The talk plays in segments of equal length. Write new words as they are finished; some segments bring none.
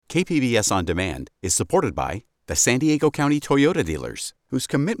KPBS On Demand is supported by the San Diego County Toyota dealers, whose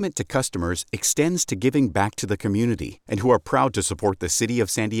commitment to customers extends to giving back to the community and who are proud to support the City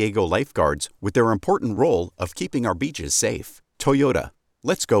of San Diego lifeguards with their important role of keeping our beaches safe. Toyota,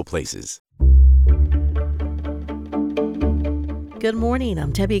 let's go places. Good morning,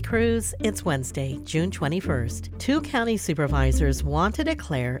 I'm Debbie Cruz. It's Wednesday, June 21st. 2 county supervisors want to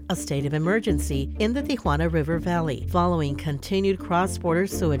declare a state of emergency in the Tijuana River Valley following continued cross-border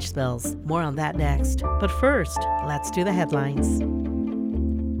sewage spills. More on that next. But first, let's do the headlines.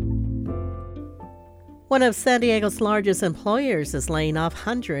 One of San Diego's largest employers is laying off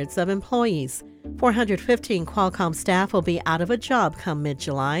hundreds of employees. 415 Qualcomm staff will be out of a job come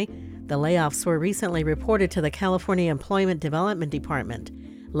mid-July. The layoffs were recently reported to the California Employment Development Department.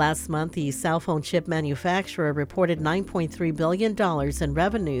 Last month, the cell phone chip manufacturer reported $9.3 billion in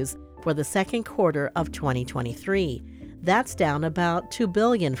revenues for the second quarter of 2023. That's down about $2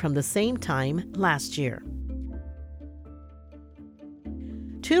 billion from the same time last year.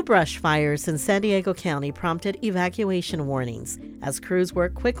 2 brush fires in San Diego County prompted evacuation warnings as crews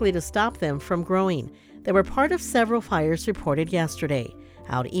worked quickly to stop them from growing. They were part of several fires reported yesterday.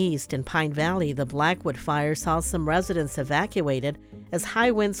 Out east in Pine Valley, the Blackwood fire saw some residents evacuated as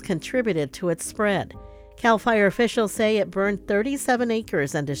high winds contributed to its spread. CAL FIRE officials say it burned 37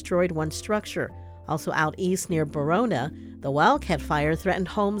 acres and destroyed 1 structure. Also out east near Verona, the Wildcat fire threatened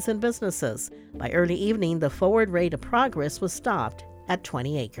homes and businesses. By early evening, the forward rate of progress was stopped at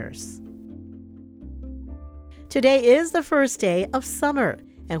 20 acres. Today is the first day of summer.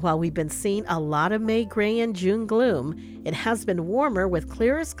 And while we've been seeing a lot of May gray and June gloom, it has been warmer with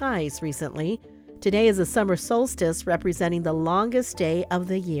clearer skies recently. Today is the summer solstice, representing the longest day of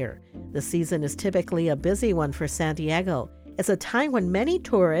the year. The season is typically a busy one for San Diego. It's a time when many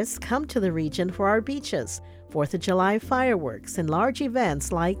tourists come to the region for our beaches, 4th of July fireworks, and large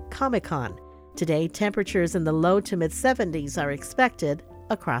events like Comic-Con. Today, temperatures in the low to mid-70s are expected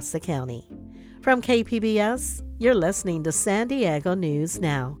across the county. From KPBS, you're listening to San Diego News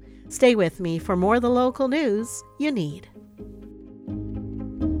Now. Stay with me for more of the local news you need.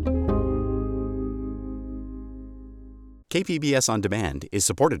 KPBS On Demand is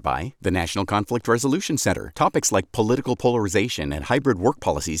supported by the National Conflict Resolution Center. Topics like political polarization and hybrid work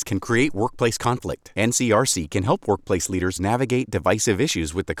policies can create workplace conflict. NCRC can help workplace leaders navigate divisive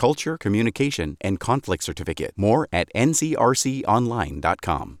issues with the Culture, Communication, and Conflict Certificate. More at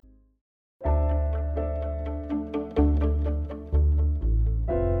ncrconline.com.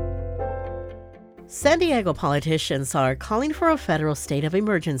 San Diego politicians are calling for a federal state of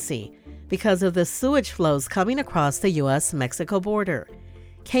emergency because of the sewage flows coming across the U.S.-Mexico border.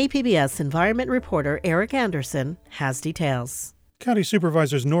 KPBS environment reporter Eric Anderson has details. County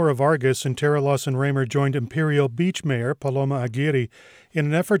Supervisors Nora Vargas and Tara Lawson-Raymer joined Imperial Beach Mayor Paloma Aguirre in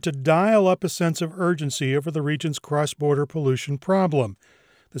an effort to dial up a sense of urgency over the region's cross-border pollution problem.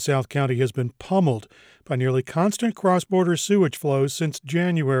 The South County has been pummeled by nearly constant cross-border sewage flows since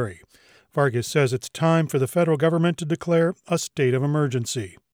January. Vargas says it's time for the federal government to declare a state of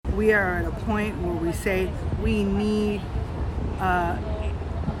emergency. We are at a point where we say we need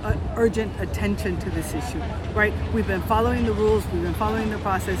urgent attention to this issue, right? We've been following the rules, we've been following the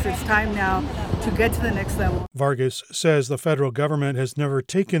process. It's time now to get to the next level. Vargas says the federal government has never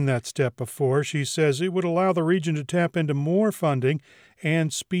taken that step before. She says it would allow the region to tap into more funding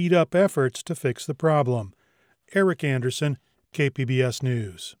and speed up efforts to fix the problem. Eric Anderson, KPBS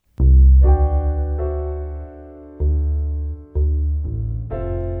News.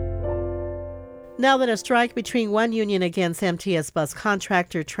 Now that a strike between one union against MTS bus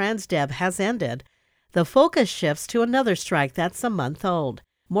contractor Transdev has ended, the focus shifts to another strike that's a month old.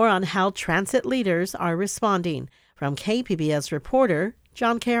 More on how transit leaders are responding from KPBS reporter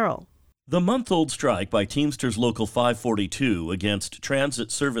John Carroll. The month-old strike by Teamsters Local 542 against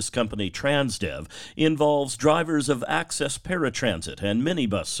transit service company Transdev involves drivers of Access Paratransit and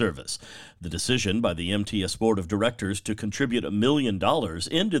minibus service. The decision by the MTS Board of Directors to contribute $1 million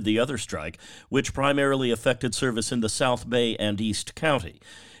ended the other strike, which primarily affected service in the South Bay and East County.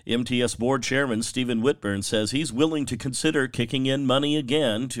 MTS Board Chairman Stephen Whitburn says he's willing to consider kicking in money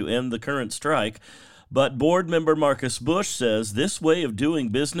again to end the current strike. But board member Marcus Bush says this way of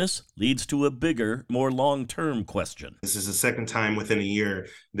doing business leads to a bigger, more long-term question. This is the second time within a year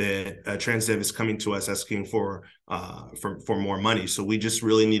that Transdev is coming to us asking for more money. So we just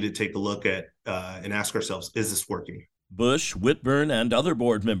really need to take a look at and ask ourselves, is this working? Bush, Whitburn, and other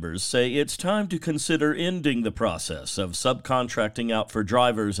board members say it's time to consider ending the process of subcontracting out for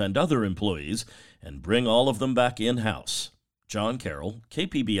drivers and other employees and bring all of them back in-house. John Carroll,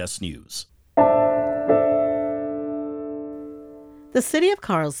 KPBS News. The city of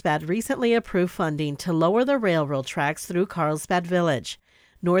Carlsbad recently approved funding to lower the railroad tracks through Carlsbad Village.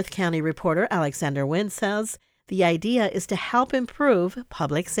 North County reporter Alexander Wynn says the idea is to help improve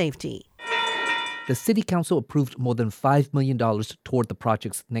public safety. The City Council approved more than $5 million toward the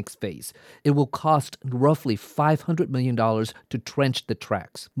project's next phase. It will cost roughly $500 million to trench the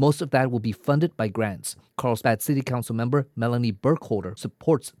tracks. Most of that will be funded by grants. Carlsbad City Council member Melanie Burkholder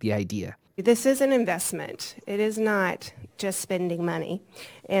supports the idea. This is an investment. It is not just spending money.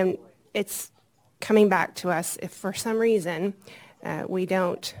 And it's coming back to us if for some reason we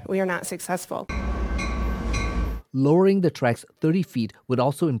are not successful. Lowering the tracks 30 feet would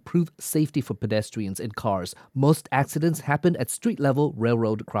also improve safety for pedestrians and cars. Most accidents happen at street-level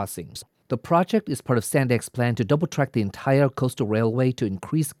railroad crossings. The project is part of Sandex's plan to double-track the entire coastal railway to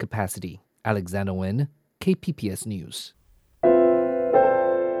increase capacity. Alexander Nguyen, KPBS News.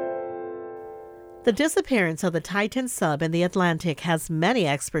 The disappearance of the Titan sub in the Atlantic has many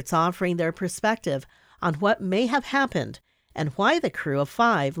experts offering their perspective on what may have happened and why the crew of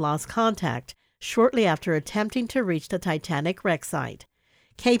 5 lost contact shortly after attempting to reach the Titanic wreck site.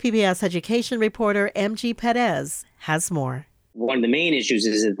 KPBS education reporter MG Perez has more. One of the main issues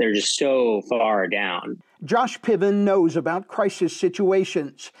is that they're just so far down. Josh Piven knows about crisis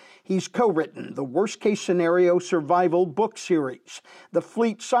situations. He's co-written the Worst Case Scenario Survival book series. The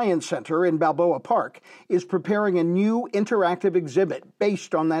Fleet Science Center in Balboa Park is preparing a new interactive exhibit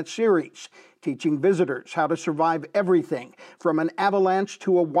based on that series, teaching visitors how to survive everything from an avalanche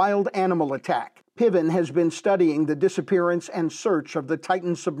to a wild animal attack. Piven has been studying the disappearance and search of the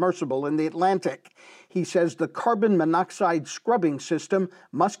Titan submersible in the Atlantic. He says the carbon monoxide scrubbing system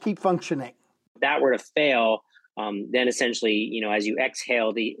must keep functioning. If that were to fail, then essentially, as you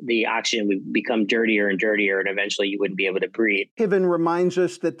exhale, the oxygen would become dirtier and dirtier, and eventually you wouldn't be able to breathe. Piven reminds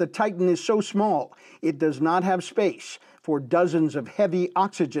us that the Titan is so small, it does not have space for dozens of heavy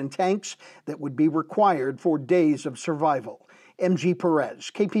oxygen tanks that would be required for days of survival. MG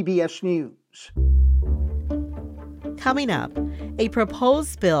Perez, KPBS News. Coming up, a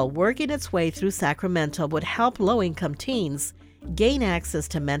proposed bill working its way through Sacramento would help low-income teens gain access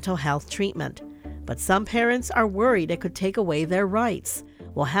to mental health treatment. But some parents are worried it could take away their rights.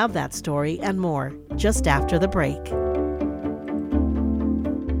 We'll have that story and more just after the break.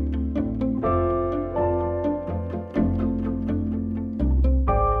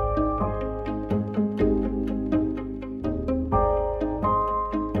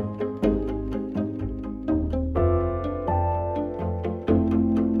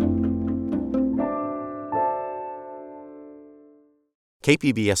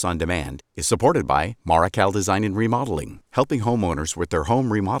 KPBS On Demand is supported by Maracal Design and Remodeling, helping homeowners with their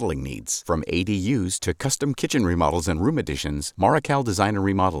home remodeling needs. From ADUs to custom kitchen remodels and room additions, Maracal Design and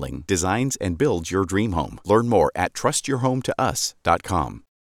Remodeling designs and builds your dream home. Learn more at trustyourhometous.com.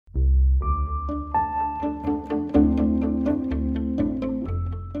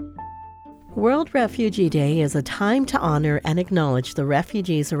 World Refugee Day is a time to honor and acknowledge the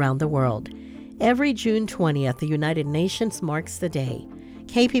refugees around the world. Every June 20th, the United Nations marks the day.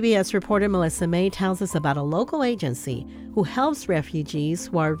 KPBS reporter Melissa May tells us about a local agency who helps refugees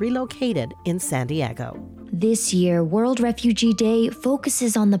who are relocated in San Diego. This year, World Refugee Day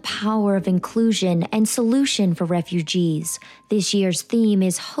focuses on the power of inclusion and solution for refugees. This year's theme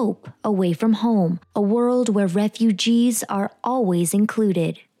is Hope Away from Home, a world where refugees are always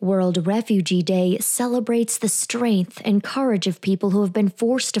included. World Refugee Day celebrates the strength and courage of people who have been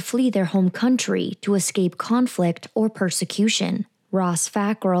forced to flee their home country to escape conflict or persecution. Ross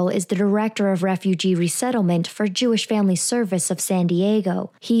Fackrell is the Director of Refugee Resettlement for Jewish Family Service of San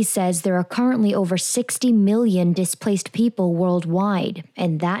Diego. He says there are currently over 60 million displaced people worldwide,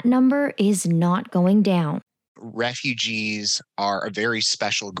 and that number is not going down. Refugees are a very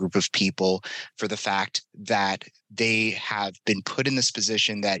special group of people for the fact that they have been put in this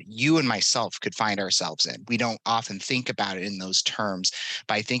position that you and myself could find ourselves in. We don't often think about it in those terms,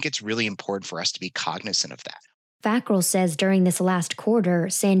 but I think it's really important for us to be cognizant of that. Fackrell says during this last quarter,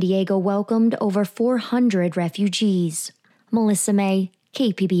 San Diego welcomed over 400 refugees. Melissa May,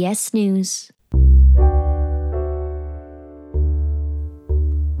 KPBS News.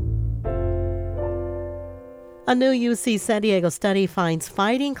 A new UC San Diego study finds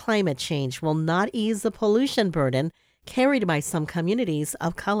fighting climate change will not ease the pollution burden carried by some communities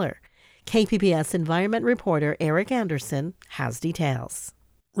of color. KPBS environment reporter Eric Anderson has details.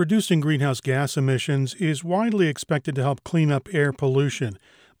 Reducing greenhouse gas emissions is widely expected to help clean up air pollution,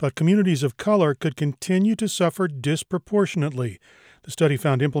 but communities of color could continue to suffer disproportionately. The study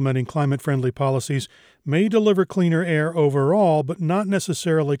found implementing climate-friendly policies may deliver cleaner air overall, but not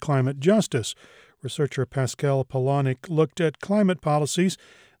necessarily climate justice. Researcher Pascal Polonic looked at climate policies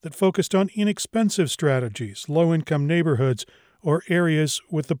that focused on inexpensive strategies, low-income neighborhoods, or areas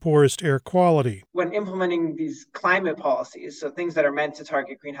with the poorest air quality. When implementing these climate policies, so things that are meant to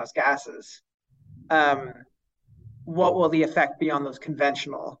target greenhouse gases, what will the effect be on those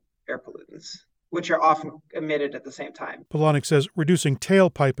conventional air pollutants, which are often emitted at the same time? Polonic says reducing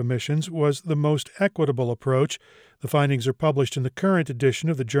tailpipe emissions was the most equitable approach. The findings are published in the current edition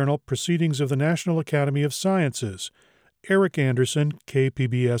of the journal Proceedings of the National Academy of Sciences. Eric Anderson,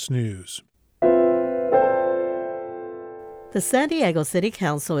 KPBS News. The San Diego City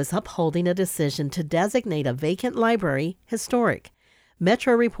Council is upholding a decision to designate a vacant library historic.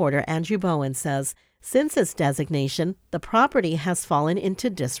 Metro reporter Andrew Bowen says since its designation, the property has fallen into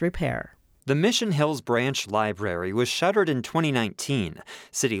disrepair. The Mission Hills Branch Library was shuttered in 2019.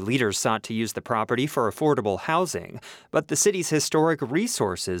 City leaders sought to use the property for affordable housing, but the city's Historic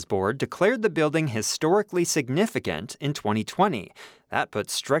Resources Board declared the building historically significant in 2020. That put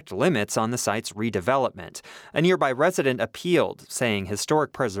strict limits on the site's redevelopment. A nearby resident appealed, saying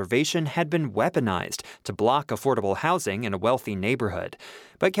historic preservation had been weaponized to block affordable housing in a wealthy neighborhood.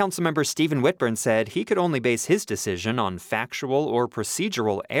 But Councilmember Stephen Whitburn said he could only base his decision on factual or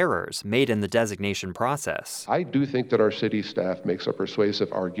procedural errors made in the designation process. I do think that our city staff makes a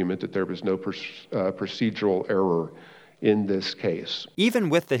persuasive argument that there was no procedural error in this case. Even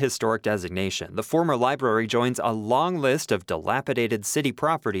with the historic designation, the former library joins a long list of dilapidated city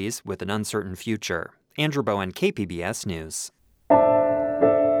properties with an uncertain future. Andrew Bowen, KPBS News.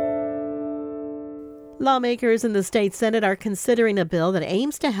 Lawmakers in the state Senate are considering a bill that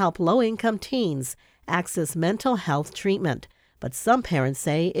aims to help low-income teens access mental health treatment. But some parents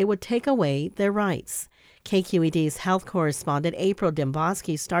say it would take away their rights. KQED's health correspondent April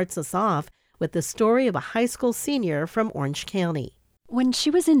Dembosky starts us off with the story of a high school senior from Orange County. When she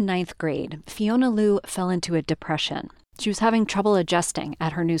was in 9th grade, Fiona Liu fell into a depression. She was having trouble adjusting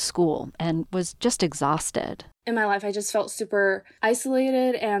at her new school and was just exhausted. In my life, I just felt super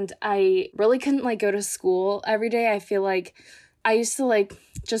isolated, and I really couldn't go to school every day. I feel like I used to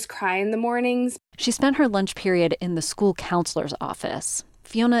just cry in the mornings. She spent her lunch period in the school counselor's office.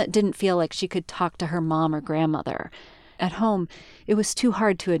 Fiona didn't feel like she could talk to her mom or grandmother. At home, it was too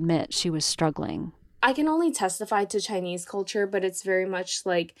hard to admit she was struggling. I can only testify to Chinese culture, but it's very much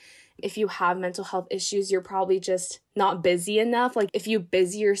like if you have mental health issues, you're probably just not busy enough. If you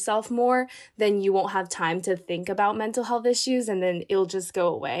busy yourself more, then you won't have time to think about mental health issues, and then it'll just go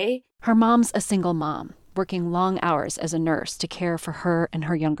away. Her mom's a single mom, working long hours as a nurse to care for her and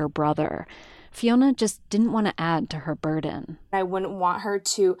her younger brother. Fiona just didn't want to add to her burden. I wouldn't want her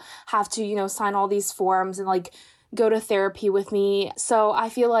to have to, sign all these forms and go to therapy with me. So I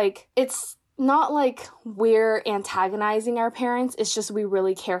feel like it's not like we're antagonizing our parents. It's just we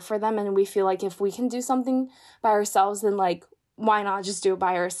really care for them, and we feel like if we can do something by ourselves, then why not just do it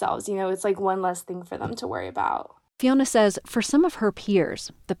by ourselves? It's one less thing for them to worry about. Fiona says for some of her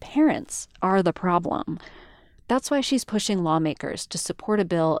peers, the parents are the problem. That's why she's pushing lawmakers to support a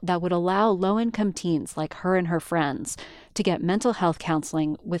bill that would allow low-income teens like her and her friends to get mental health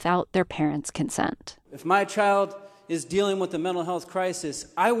counseling without their parents' consent. If my child is dealing with a mental health crisis,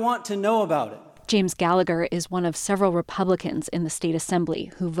 I want to know about it. James Gallagher is one of several Republicans in the state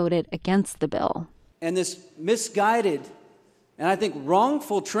assembly who voted against the bill. And this misguided and I think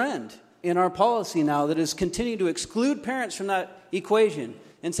wrongful trend in our policy now that is continuing to exclude parents from that equation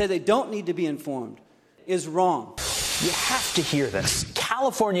and say they don't need to be informed is wrong. You have to hear this.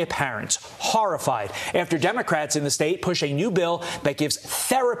 California parents horrified after Democrats in the state push a new bill that gives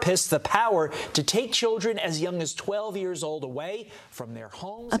therapists the power to take children as young as 12 years old away from their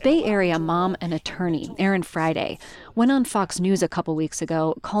homes. A Bay Area mom and attorney, Erin Friday, went on Fox News a couple weeks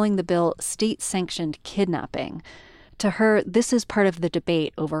ago calling the bill state-sanctioned kidnapping. To her, this is part of the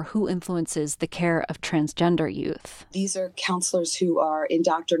debate over who influences the care of transgender youth. These are counselors who are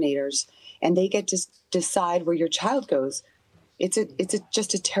indoctrinators, and they get to decide where your child goes. It's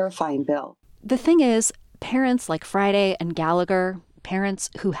just a terrifying bill. The thing is, parents like Friday and Gallagher,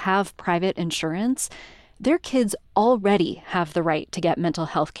 parents who have private insurance, their kids already have the right to get mental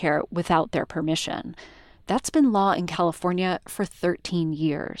health care without their permission. That's been law in California for 13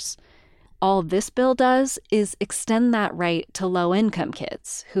 years. All this bill does is extend that right to low-income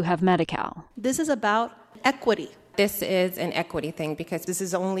kids who have Medi-Cal. This is about equity. This is an equity thing because this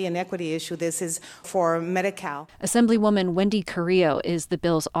is only an equity issue. This is for Medi-Cal. Assemblywoman Wendy Carrillo is the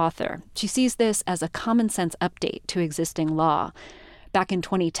bill's author. She sees this as a common-sense update to existing law. Back in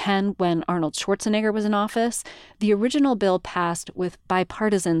 2010, when Arnold Schwarzenegger was in office, the original bill passed with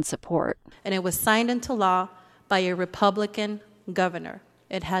bipartisan support. And it was signed into law by a Republican governor.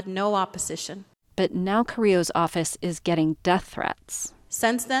 It had no opposition. but now Carrillo's office is getting death threats.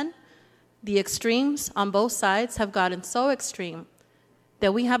 Since then, the extremes on both sides have gotten so extreme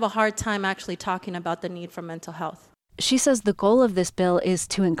that we have a hard time actually talking about the need for mental health. She says the goal of this bill is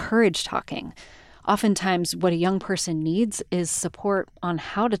to encourage talking. Oftentimes, what a young person needs is support on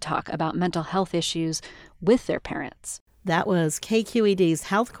how to talk about mental health issues with their parents. That was KQED's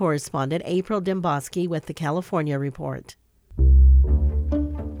health correspondent April Dembosky with the California Report.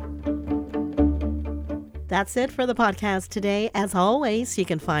 That's it for the podcast today. As always, you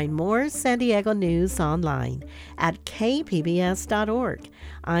can find more San Diego news online at kpbs.org.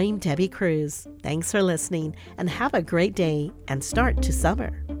 I'm Debbie Cruz. Thanks for listening and have a great day and start to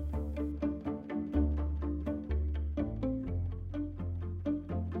summer.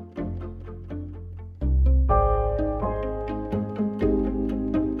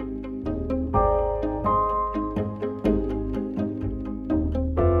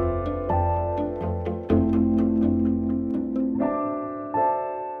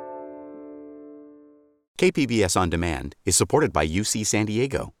 KPBS On Demand is supported by UC San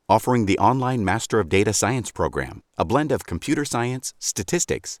Diego, offering the online Master of Data Science program, a blend of computer science,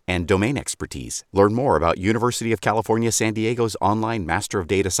 statistics, and domain expertise. Learn more about University of California San Diego's online Master of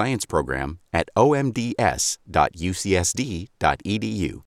Data Science program at omds.ucsd.edu.